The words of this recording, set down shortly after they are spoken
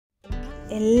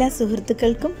എല്ലാ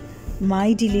സുഹൃത്തുക്കൾക്കും my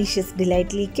delicious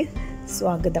ഡിലൈറ്റിലേക്ക്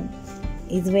സ്വാഗതം.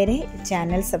 ഇതുവരെ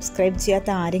ചാനൽ സബ്സ്ക്രൈബ് ചെയ്യാത്ത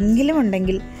ആരെങ്കിലും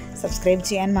ഉണ്ടെങ്കിൽ സബ്സ്ക്രൈബ്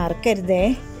ചെയ്യാൻ മറക്കരുതേ.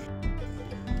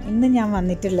 ഇന്ന് ഞാൻ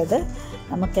വന്നിട്ടുള്ളത്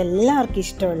നമുക്കെല്ലാവർക്കും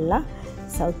ഇഷ്ടമുള്ള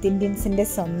സൗത്ത് ഇന്ത്യൻസിൻ്റെ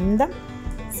സ്വന്തം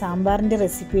സാമ്പാറിൻ്റെ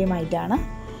റെസിപ്പിയുമായിട്ടാണ്.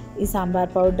 ഈ സാമ്പാർ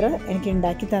പൗഡർ എനിക്ക്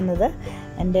ഉണ്ടാക്കി തന്നത്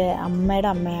എൻ്റെ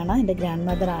അമ്മയുടെ അമ്മയാണ്, എൻ്റെ ഗ്രാൻഡ്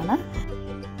മദറാണ്.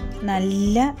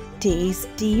 നല്ല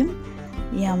ടേസ്റ്റിയും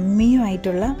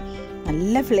യമ്മിയുമായിട്ടുള്ള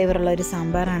നല്ല ഫ്ലേവറുള്ള ഒരു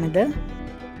സാമ്പാറാണിത്.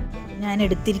 ഞാൻ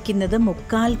എടുത്തിരിക്കുന്നത്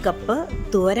 3/4 കപ്പ്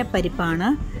തുവരപ്പരിപ്പാണ്.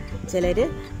 ചിലർ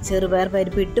ചെറുപയർ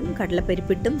പരിപ്പിട്ടും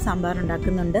കടലപ്പരിപ്പിട്ടും സാമ്പാർ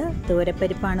ഉണ്ടാക്കുന്നുണ്ട്.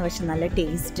 തുവരപ്പരിപ്പാണ് പക്ഷെ നല്ല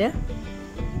ടേസ്റ്റ്.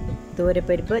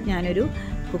 തുവരപ്പരിപ്പ് ഞാനൊരു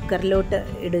കുക്കറിലോട്ട്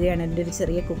ഇടുകയാണ്. എൻ്റെ ഒരു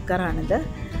ചെറിയ കുക്കറാണിത്.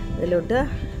 അതിലോട്ട്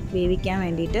വേവിക്കാൻ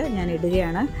വേണ്ടിയിട്ട് ഞാൻ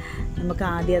ഇടുകയാണ്. നമുക്ക്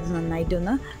ആദ്യം അത്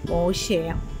നന്നായിട്ടൊന്ന് വാഷ്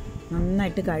ചെയ്യാം.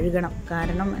 നന്നായിട്ട് കഴുകണം,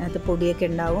 കാരണം അതിനകത്ത് പൊടിയൊക്കെ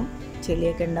ഉണ്ടാവും,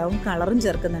 ചെളിയൊക്കെ ഉണ്ടാവും, കളറും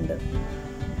ചേർക്കുന്നുണ്ട്.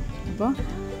 അപ്പോൾ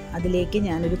അതിലേക്ക്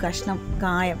ഞാനൊരു കഷ്ണം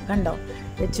കായം കണ്ടോ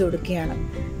വെച്ച് കൊടുക്കുകയാണ്.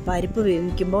 പരിപ്പ്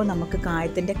വേവിക്കുമ്പോൾ നമുക്ക്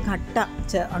കായത്തിൻ്റെ കട്ട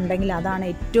ഉണ്ടെങ്കിൽ അതാണ്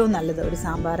ഏറ്റവും നല്ലത്. ഒരു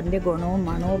സാമ്പാറിൻ്റെ ഗുണവും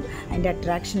മണവും അതിൻ്റെ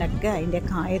അട്രാക്ഷനൊക്കെ അതിൻ്റെ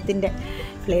കായത്തിൻ്റെ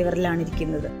ഫ്ലേവറിലാണ്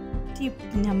ഇരിക്കുന്നത്.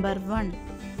 Tip number 1.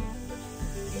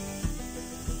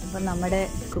 അപ്പം നമ്മുടെ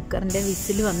കുക്കറിൻ്റെ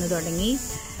വിസിൽ വന്നു തുടങ്ങി.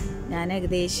 ഞാൻ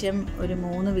ഏകദേശം ഒരു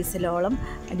 3 വിസിലോളം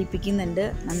അടിപ്പിക്കുന്നുണ്ട്.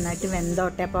 നന്നായിട്ട്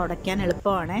വെന്തോട്ടെ, അപ്പോൾ ഉടയ്ക്കാൻ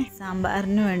എളുപ്പമാണ്.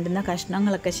 സാമ്പാറിന് വേണ്ടുന്ന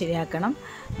കഷ്ണങ്ങളൊക്കെ ശരിയാക്കണം.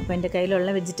 അപ്പോൾ എൻ്റെ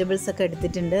കയ്യിലുള്ള വെജിറ്റബിൾസൊക്കെ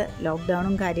എടുത്തിട്ടുണ്ട്.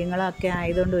 ലോക്ക്ഡൗണും കാര്യങ്ങളൊക്കെ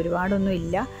ആയതുകൊണ്ട് ഒരുപാടൊന്നും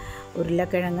ഇല്ല.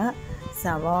 ഉരുളക്കിഴങ്ങ്,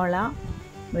 സവാള,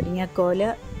 മുരിങ്ങക്കോല്,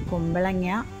 കുമ്പളങ്ങ,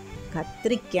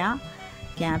 കത്രിക്ക,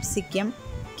 ക്യാപ്സിക്കം,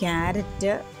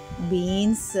 ക്യാരറ്റ്,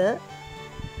 ബീൻസ്,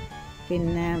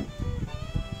 പിന്നെ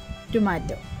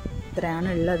ടൊമാറ്റോ, ഇത്രയാണ്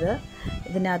ഉള്ളത്.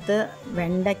 ഇതിനകത്ത്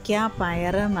വെണ്ടയ്ക്ക,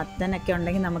 പയർ, മത്തനൊക്കെ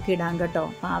ഉണ്ടെങ്കിൽ നമുക്ക് ഇടാൻ കേട്ടോ.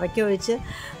 പാവയ്ക്ക ഒഴിച്ച്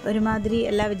ഒരുമാതിരി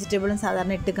എല്ലാ വെജിറ്റബിളും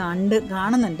സാധാരണ ഇട്ട്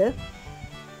കാണുന്നുണ്ട്.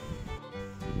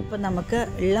 അപ്പോൾ നമുക്ക്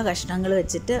ഉള്ള കഷ്ണങ്ങൾ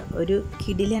വെച്ചിട്ട് ഒരു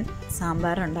കിടിലൻ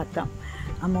സാമ്പാർ ഉണ്ടാക്കാം.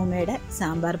 അമ്മൂമ്മയുടെ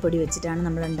സാമ്പാർ പൊടി വെച്ചിട്ടാണ്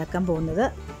നമ്മൾ ഉണ്ടാക്കാൻ പോകുന്നത്.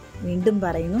 വീണ്ടും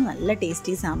പറയുന്നു, നല്ല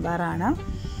ടേസ്റ്റി സാമ്പാറാണ്.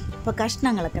 അപ്പോൾ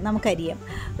കഷ്ണങ്ങളൊക്കെ നമുക്ക് അരിയാം.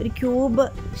 ഒരു ക്യൂബ്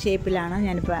ഷേപ്പിലാണ്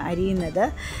ഞാനിപ്പോൾ അരിയുന്നത്.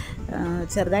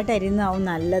 ചെറുതായിട്ട് അരിയുന്നതാവും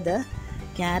നല്ലത്.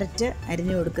 ക്യാരറ്റ്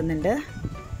അരിഞ്ഞു കൊടുക്കുന്നുണ്ട്,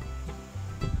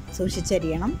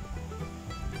 സൂക്ഷിച്ചരിയണം.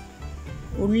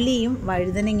 ഉള്ളിയും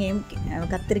വഴുതനങ്ങയും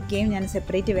കത്തിരിക്കയും ഞാൻ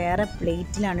സെപ്പറേറ്റ് വേറെ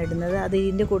പ്ലേറ്റിലാണ് ഇടുന്നത്. അത്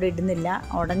ഇതിൻ്റെ കൂടെ ഇടുന്നില്ല,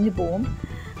 ഉടഞ്ഞു പോവും.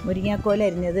 മുരിങ്ങാക്കോൽ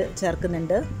അരിഞ്ഞത്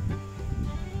ചേർക്കുന്നുണ്ട്.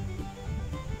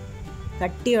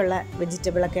 കട്ടിയുള്ള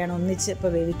വെജിറ്റബിളൊക്കെയാണ് ഒന്നിച്ച്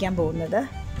ഇപ്പോൾ വേവിക്കാൻ പോകുന്നത്.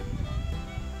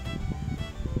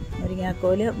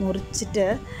 മുരിങ്ങാക്കോൽ മുറിച്ചിട്ട്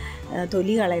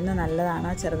തൊലി കളയുന്നത് നല്ലതാണ്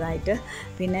ചെറുതായിട്ട്.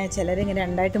 പിന്നെ ചിലരിങ്ങനെ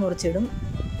 2ആയിട്ട് മുറിച്ചിടും.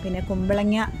 പിന്നെ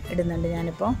കുമ്പളങ്ങ ഇടുന്നുണ്ട്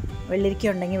ഞാനിപ്പോൾ.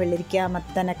 വെള്ളരിക്ക ഉണ്ടെങ്കിൽ വെള്ളരിക്ക,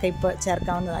 മത്തനൊക്കെ ഇപ്പോൾ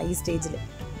ചേർക്കാവുന്നതാണ് ഈ സ്റ്റേജിൽ.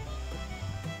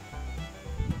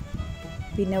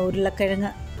 പിന്നെ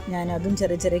ഉരുളക്കിഴങ്ങ് ഞാനതും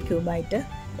ചെറിയ ചെറിയ ക്യൂബായിട്ട്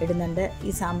ഇടുന്നുണ്ട്.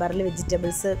 ഈ സാമ്പാറിൽ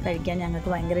വെജിറ്റബിൾസ് കഴിക്കാൻ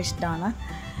ഞങ്ങൾക്ക് ഭയങ്കര ഇഷ്ടമാണ്.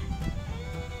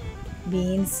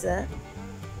 ബീൻസ്,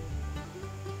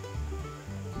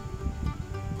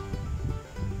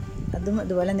 അതും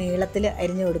ഇതുപോലെ നീളത്തിൽ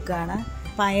അരിഞ്ഞു കൊടുക്കുകയാണ്.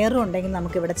 പയറും ഉണ്ടെങ്കിൽ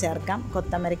നമുക്കിവിടെ ചേർക്കാം,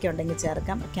 കൊത്തമരയ്ക്ക ഉണ്ടെങ്കിൽ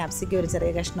ചേർക്കാം. ക്യാപ്സിക്കം ഒരു ചെറിയ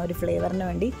കഷ്ണം ഒരു ഫ്ലേവറിന്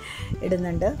വേണ്ടി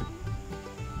ഇടുന്നുണ്ട്.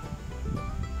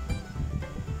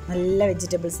 നല്ല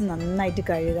വെജിറ്റബിൾസ് നന്നായിട്ട്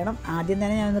കഴുകണം. ആദ്യം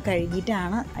തന്നെ ഞാനൊന്ന്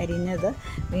കഴുകിയിട്ടാണ് അരിഞ്ഞത്.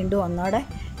 വീണ്ടും ഒന്നോടെ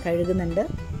കഴുകുന്നുണ്ട്.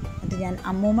 എന്നിട്ട് ഞാൻ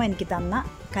അമ്മൂമ്മ എനിക്ക് തന്ന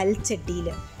കൽച്ചട്ടിയിൽ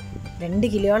 2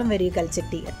 കിലോളം വരും ഈ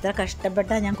കൽച്ചട്ടി. എത്ര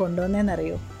കഷ്ടപ്പെട്ടാണ് ഞാൻ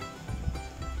കൊണ്ടുവന്നതെന്നറിയോ.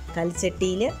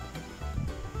 കൽച്ചട്ടിയിൽ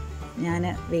ഞാൻ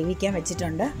വേവിക്കാൻ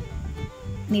വെച്ചിട്ടുണ്ട്.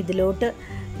 ഇനി ഇതിലോട്ട്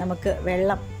നമുക്ക്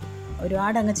വെള്ളം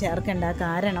ഒരുപാടങ്ങ് ചേർക്കേണ്ട,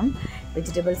 കാരണം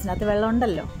വെജിറ്റബിൾസിനകത്ത് വെള്ളം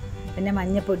ഉണ്ടല്ലോ. പിന്നെ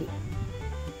മഞ്ഞൾപ്പൊടി,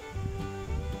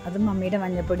 അതും മമ്മിയുടെ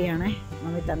മഞ്ഞൾപ്പൊടിയാണ്,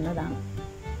 മമ്മി തന്നതാണ്.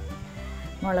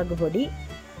 മുളക് പൊടി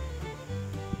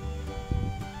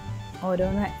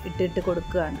ഓരോന്ന് ഇട്ടിട്ട്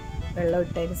കൊടുക്കുകയാണ് വെള്ളം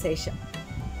ഇട്ടതിന് ശേഷം.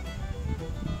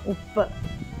 ഉപ്പ്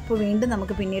വീണ്ടും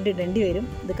നമുക്ക് പിന്നീട് ഇടേണ്ടി വരും.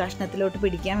 ഇത് കഷ്ണത്തിലോട്ട്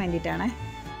പിടിക്കാൻ വേണ്ടിയിട്ടാണ്.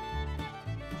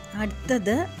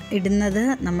 അടുത്തത് ഇടുന്നത്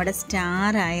നമ്മുടെ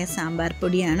സ്റ്റാറായ സാമ്പാർ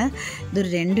പൊടിയാണ്. ഇതൊരു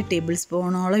 2 ടേബിൾ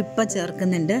സ്പൂണോളം ഇപ്പോൾ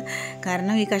ചേർക്കുന്നുണ്ട്,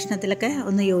 കാരണം ഈ കഷ്ണത്തിലൊക്കെ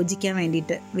ഒന്ന് യോജിക്കാൻ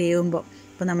വേണ്ടിയിട്ട് വേവുമ്പോൾ.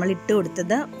 അപ്പോൾ നമ്മൾ ഇട്ട്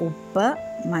കൊടുത്തത് ഉപ്പ്,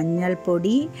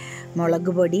 മഞ്ഞൾപ്പൊടി,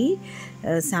 മുളക് പൊടി,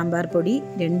 സാമ്പാർ പൊടി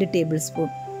 2 ടേബിൾ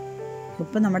സ്പൂൺ.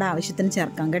 ഉപ്പ് നമ്മുടെ ആവശ്യത്തിന്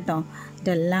ചേർക്കാം കേട്ടോ.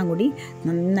 ഇതെല്ലാം കൂടി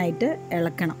നന്നായിട്ട്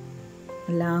ഇളക്കണം.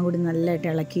 എല്ലാം കൂടി നല്ലതായിട്ട്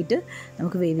ഇളക്കിയിട്ട്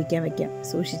നമുക്ക് വേവിക്കാൻ വയ്ക്കാം.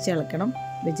 സൂക്ഷിച്ച് ഇളക്കണം.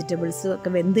 വെജിറ്റബിൾസും ഒക്കെ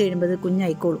വെന്ത് കഴിയുമ്പോൾ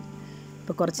കുഞ്ഞായിക്കോളും.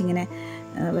 അപ്പോൾ കുറച്ചിങ്ങനെ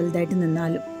വലുതായിട്ട്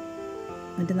നിന്നാലും.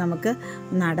 എന്നിട്ട് നമുക്ക്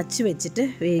ഒന്ന് അടച്ച് വെച്ചിട്ട്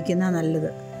വേവിക്കുന്നതാണ് നല്ലത്.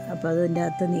 അപ്പോൾ അതിൻ്റെ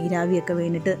അകത്ത് നീരാവിയൊക്കെ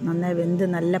വീണിട്ട് നന്നായി വെന്ത്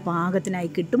നല്ല പാകത്തിനായി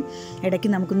കിട്ടും.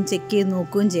 ഇടയ്ക്ക് നമുക്കൊന്ന് ചെക്ക് ചെയ്ത്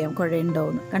നോക്കുകയും ചെയ്യാം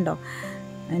കുഴയുണ്ടോയെന്ന്. കണ്ടോ,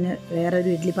 അതിന് വേറൊരു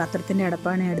ഇഡ്ഡലി പാത്രത്തിൻ്റെ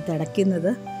അടപ്പാണ് എടുത്ത്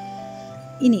അടയ്ക്കുന്നത്.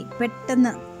 ഇനി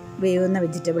പെട്ടെന്ന് വേവുന്ന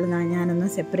വെജിറ്റബിൾ ഞാനൊന്ന്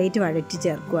സെപ്പറേറ്റ് വഴറ്റി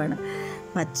ചേർക്കുവാണ്.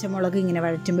 പച്ചമുളക് ഇങ്ങനെ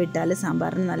വഴറ്റുമ്പോൾ ഇട്ടാൽ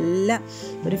സാമ്പാറിന് നല്ല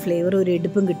ഒരു ഫ്ലേവർ, ഒരു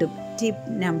എടുപ്പും കിട്ടും. ടിപ്പ്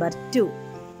നമ്പർ 2,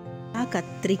 ആ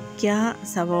കത്രിക്ക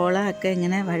സവോള ഒക്കെ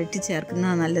ഇങ്ങനെ വഴറ്റി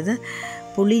ചേർക്കുന്നതാണ് നല്ലത്.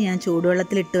 പുളി ഞാൻ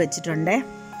ചൂടുവെള്ളത്തിലിട്ട് വെച്ചിട്ടുണ്ട്.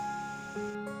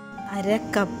 1/2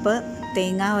 കപ്പ്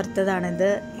തേങ്ങ വറുത്തതാണിത്.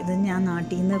 ഇത് ഞാൻ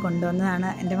നാട്ടിൽ നിന്ന് കൊണ്ടുവന്നതാണ്,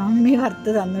 എൻ്റെ മമ്മി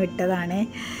വറുത്ത് തന്നു വിട്ടതാണ്.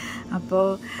 അപ്പോൾ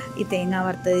ഈ തേങ്ങ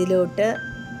വറുത്തതിലോട്ട്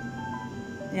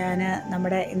ഞാൻ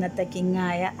നമ്മുടെ ഇന്നത്തെ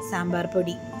കിങ്ങായ സാമ്പാർ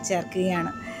പൊടി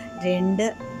ചേർക്കുകയാണ്. 2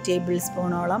 ടേബിൾ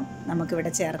സ്പൂണോളം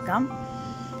നമുക്കിവിടെ ചേർക്കാം.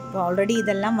 അപ്പോൾ ഓൾറെഡി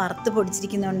ഇതെല്ലാം വറുത്ത്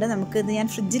പൊടിച്ചിരിക്കുന്നതുകൊണ്ട് നമുക്കിത് ഞാൻ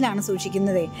ഫ്രിഡ്ജിലാണ്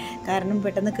സൂക്ഷിക്കുന്നത്. കാരണം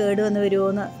പെട്ടെന്ന് കേട്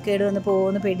വന്ന്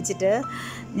പോകുമെന്ന് പേടിച്ചിട്ട്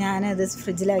ഞാനത്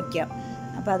ഫ്രിഡ്ജിൽ വയ്ക്കാം.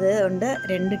 അപ്പോൾ അതുകൊണ്ട്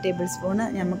 2 ടേബിൾ സ്പൂണ്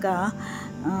നമുക്ക് ആ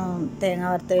തേങ്ങ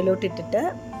വറുത്തതിലോട്ട് ഇട്ടിട്ട്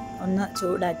ഒന്ന്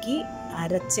ചൂടാക്കി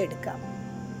അരച്ചെടുക്കാം.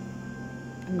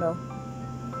 ഉണ്ടോ,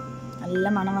 നല്ല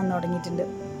മണം വന്ന് തുടങ്ങിയിട്ടുണ്ട്.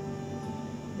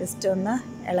 ജസ്റ്റ് ഒന്ന്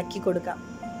ഇളക്കി കൊടുക്കാം.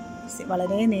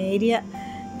 വളരെ നേരിയ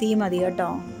തീ മതി കേട്ടോ.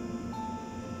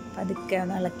 പതുക്കെ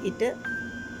ഒന്ന് ഇളക്കിയിട്ട്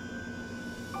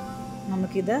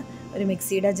നമുക്കിത് ഒരു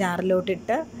മിക്സിയുടെ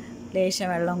ജാറിലോട്ടിട്ട് ലേശം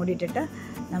വെള്ളം കൂടി ഇട്ടിട്ട്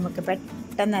നമുക്ക്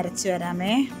പെട്ടെന്ന് അരച്ച്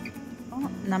വരാമേ.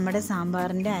 നമ്മുടെ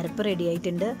സാമ്പാറിൻ്റെ അരപ്പ് റെഡി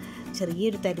ആയിട്ടുണ്ട്.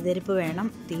 ചെറിയൊരു തരിതരിപ്പ് വേണം,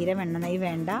 തീരെ വെണ്ണ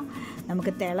വേണ്ട.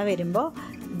 നമുക്ക് തിള വരുമ്പോൾ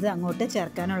ഇത് അങ്ങോട്ട്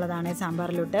ചേർക്കാനുള്ളതാണ്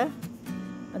സാമ്പാറിലോട്ട്.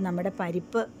 അപ്പം നമ്മുടെ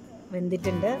പരിപ്പ്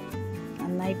വെന്തിട്ടുണ്ട്,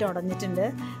 നന്നായിട്ട് ഉടഞ്ഞിട്ടുണ്ട്.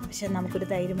 പക്ഷെ നമുക്കൊരു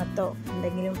തൈര് മത്തോ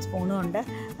എന്തെങ്കിലും സ്പൂണും കൊണ്ട്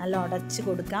നല്ല ഉടച്ച്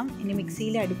കൊടുക്കാം. ഇനി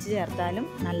മിക്സിയിൽ അടിച്ച് ചേർത്താലും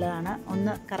നല്ലതാണ്,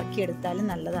 ഒന്ന് കറക്കിയെടുത്താലും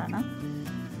നല്ലതാണ്.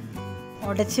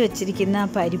 ഉടച്ച് വെച്ചിരിക്കുന്ന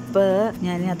പരിപ്പ്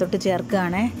ഞാൻ അതിനകത്തോട്ട്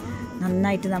ചേർക്കുകയാണേ.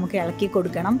 നന്നായിട്ട് നമുക്ക് ഇളക്കി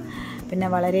കൊടുക്കണം. പിന്നെ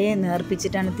വളരെ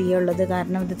നേർപ്പിച്ചിട്ടാണ് തീയുള്ളത്,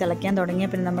 കാരണം ഇത് തിളയ്ക്കാൻ തുടങ്ങിയാൽ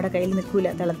പിന്നെ നമ്മുടെ കയ്യിൽ നിൽക്കില്ല,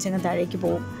 തിളച്ചങ്ങ് താഴേക്ക്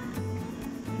പോവും.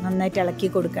 നന്നായിട്ട് ഇളക്കി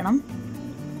കൊടുക്കണം.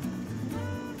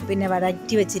 പിന്നെ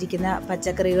വഴറ്റി വെച്ചിരിക്കുന്ന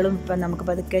പച്ചക്കറികളും ഇപ്പം നമുക്ക്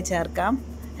പതുക്കെ ചേർക്കാം.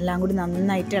 എല്ലാം കൂടി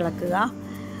നന്നായിട്ട് ഇളക്കുക.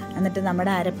 എന്നിട്ട്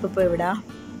നമ്മുടെ അരപ്പ് ഇപ്പോൾ ഇവിടെ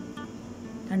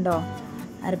കണ്ടോ,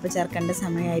 അരപ്പ് ചേർക്കേണ്ട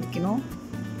സമയമായിരിക്കുന്നു.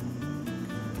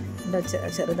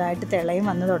 ചെറുതായിട്ട് തിളയും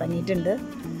വന്ന് തുടങ്ങിയിട്ടുണ്ട്.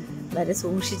 വളരെ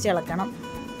സൂക്ഷിച്ച് ഇളക്കണം,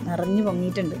 നിറഞ്ഞു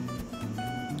പൊങ്ങിയിട്ടുണ്ട്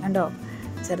കണ്ടോ.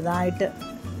 ചെറുതായിട്ട്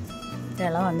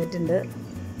തിള വന്നിട്ടുണ്ട്.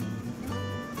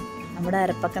 നമ്മുടെ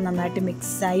അരപ്പൊക്കെ നന്നായിട്ട്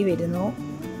മിക്സായി വരുന്നു.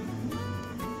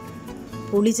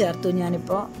 പുളി ചേർത്തു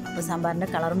ഞാനിപ്പോൾ. അപ്പോൾ സാമ്പാറിൻ്റെ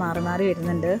കളർ മാറി മാറി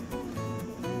വരുന്നുണ്ട്.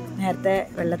 നേരത്തെ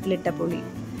വെള്ളത്തിലിട്ട പുളി.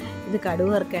 ഇത്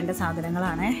കടുക് വറുക്കേണ്ട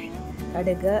സാധനങ്ങളാണ്.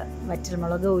 കടുക്,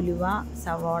 വറ്റൽമുളക്, ഉലുവ,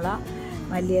 സവോള,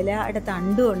 മല്ലിയിലയുടെ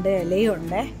തണ്ടും ഉണ്ട്, ഇലയും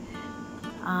ഉണ്ട്.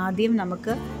 ആദ്യം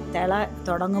നമുക്ക് തിള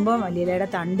തുടങ്ങുമ്പോൾ മല്ലിയിലയുടെ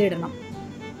തണ്ടിടണം.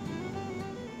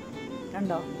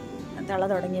 കണ്ടോ, തിള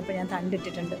തുടങ്ങിയപ്പോൾ ഞാൻ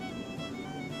തണ്ടിട്ടിട്ടുണ്ട്.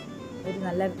 ഒരു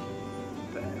നല്ല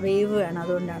വേവ് വേണം,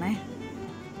 അതുകൊണ്ടാണേ.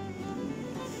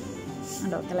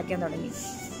 കണ്ടോ, തിളയ്ക്കാൻ തുടങ്ങി.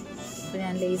 അപ്പോൾ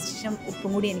ഞാൻ ലേശം ഉപ്പും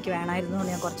കൂടി എനിക്ക് വേണമായിരുന്നു,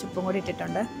 ഞാൻ കുറച്ച് ഉപ്പും കൂടി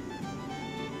ഇട്ടിട്ടുണ്ട്.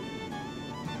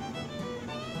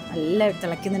 നല്ല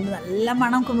തിളയ്ക്കുന്നുണ്ട്, നല്ല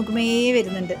മണം കുമുക്കുമേ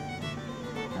വരുന്നുണ്ട്.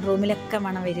 റൂമിലൊക്കെ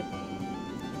മണം വരും.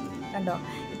 കണ്ടോ,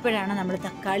 ഇപ്പോഴാണ് നമ്മൾ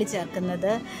തക്കാളി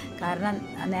ചേർക്കുന്നത്. കാരണം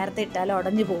നേരത്തെ ഇട്ടാൽ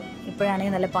ഉടഞ്ഞു പോകും.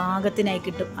 ഇപ്പോഴാണെങ്കിൽ നല്ല പാകത്തിനായി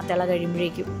കിട്ടും ആ തിള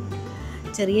കഴിയുമ്പോഴേക്കും.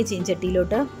 ചെറിയ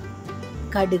ചീൻചട്ടിയിലോട്ട്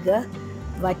കടുക്,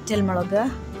 വറ്റൽമുളക്,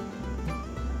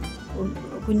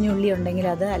 കുഞ്ഞുള്ളി ഉണ്ടെങ്കിൽ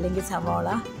അത്, അല്ലെങ്കിൽ സവോള,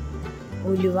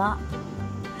 ഉലുവ,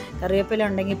 കറിവേപ്പില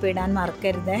ഉണ്ടെങ്കിൽ ഇപ്പോൾ ഇടാൻ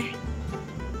മറക്കരുത്.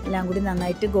 എല്ലാം കൂടി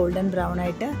നന്നായിട്ട് ഗോൾഡൻ ബ്രൗൺ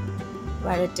ആയിട്ട്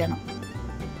വഴറ്റണം.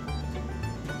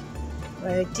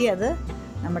 വഴറ്റി അത്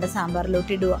നമ്മുടെ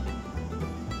സാമ്പാറിലോട്ട് ഇടുക.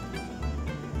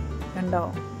 കണ്ടോ,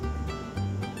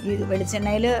 ഈ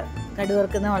വെളിച്ചെണ്ണയിൽ കടുക്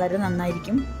വറുക്കുന്നത് വളരെ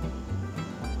നന്നായിരിക്കും.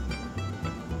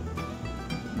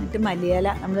 എന്നിട്ട് മല്ലിയില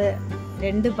നമ്മൾ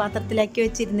 2 പാത്രത്തിലാക്കി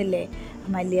വെച്ചിരുന്നില്ലേ,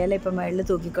 മല്ലിയില ഇപ്പം മുകളിൽ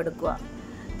തൂക്കി കൊടുക്കുക.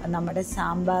 അപ്പം നമ്മുടെ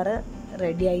സാമ്പാർ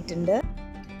റെഡി ആയിട്ടുണ്ട്.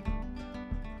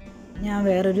 ഞാൻ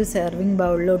വേറൊരു സെർവിങ്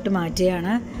ബൗളിലോട്ട്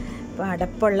മാറ്റുകയാണ്. അപ്പോൾ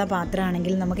അടപ്പുള്ള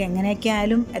പാത്രമാണെങ്കിൽ നമുക്ക് എങ്ങനെയൊക്കെ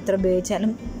ആയാലും എത്ര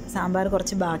ഉപയോഗിച്ചാലും സാമ്പാർ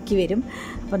കുറച്ച് ബാക്കി വരും.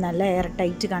 അപ്പോൾ നല്ല എയർ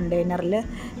ടൈറ്റ് കണ്ടെയ്നറിൽ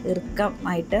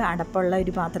ഇറുക്കമായിട്ട് അടപ്പുള്ള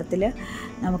ഒരു പാത്രത്തിൽ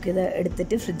നമുക്കിത്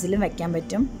എടുത്തിട്ട് ഫ്രിഡ്ജിലും വയ്ക്കാൻ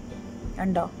പറ്റും.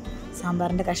 കണ്ടോ,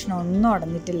 സാമ്പാറിൻ്റെ കഷ്ണം ഒന്നും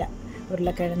ഉടഞ്ഞിട്ടില്ല.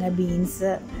 ഉരുളക്കിഴങ്ങ്,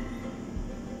 ബീൻസ്,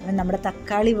 നമ്മുടെ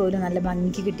തക്കാളി പോലും നല്ല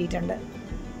ഭംഗിക്ക് കിട്ടിയിട്ടുണ്ട്.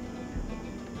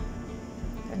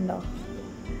 കണ്ടോ,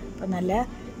 അപ്പോൾ നല്ല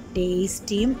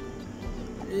ടേസ്റ്റിയും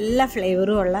നല്ല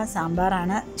ഫ്ലേവറും ഉള്ള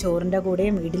സാമ്പാറാണ്. ചോറിൻ്റെ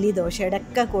കൂടെയും ഇഡ്ഡലി, ദോശയുടെ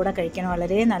ഒക്കെ കൂടെ കഴിക്കാൻ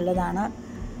വളരെ നല്ലതാണ്.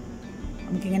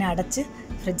 നമുക്കിങ്ങനെ അടച്ച്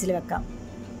ഫ്രിഡ്ജിൽ വെക്കാം.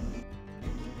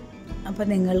 അപ്പോൾ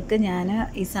നിങ്ങൾക്ക് ഞാൻ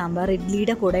ഈ സാമ്പാർ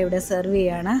ഇഡ്ഡലിയുടെ കൂടെ ഇവിടെ സെർവ്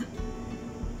ചെയ്യാണ്.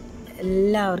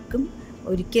 എല്ലാവർക്കും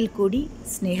ഒരിക്കൽ കൂടി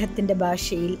സ്നേഹത്തിൻ്റെ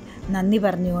ഭാഷയിൽ നന്ദി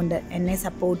പറഞ്ഞുകൊണ്ട് എന്നെ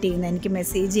സപ്പോർട്ട് ചെയ്യുന്ന, എനിക്ക്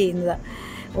മെസ്സേജ് ചെയ്യുന്നത്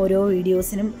ഓരോ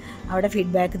വീഡിയോസിനും അവിടെ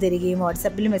ഫീഡ്ബാക്ക് തരികയും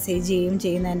വാട്സപ്പിൽ മെസ്സേജ് ചെയ്യുകയും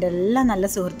ചെയ്യുന്ന എൻ്റെ എല്ലാ നല്ല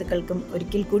സുഹൃത്തുക്കൾക്കും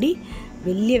ഒരിക്കൽ കൂടി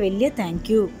വലിയ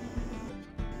താങ്ക് യു.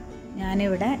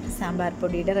 ഞാനിവിടെ സാമ്പാർ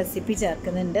പൊടിയുടെ റെസിപ്പി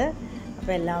ചേർക്കുന്നുണ്ട്.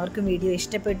 അപ്പോൾ എല്ലാവർക്കും വീഡിയോ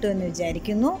ഇഷ്ടപ്പെട്ടു എന്ന്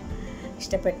വിചാരിക്കുന്നു.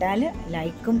 ഇഷ്ടപ്പെട്ടാൽ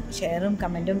ലൈക്കും ഷെയറും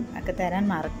കമൻറ്റും ഒക്കെ തരാൻ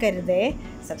മറക്കരുതേ.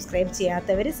 സബ്സ്ക്രൈബ്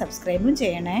ചെയ്യാത്തവർ സബ്സ്ക്രൈബും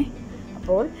ചെയ്യണേ.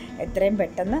 അപ്പോൾ എത്രയും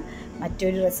പെട്ടെന്ന്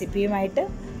മറ്റൊരു റെസിപ്പിയുമായിട്ട്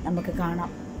നമുക്ക്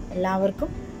കാണാം. എല്ലാവർക്കും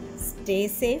stay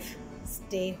safe,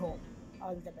 stay home.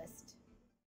 All the best.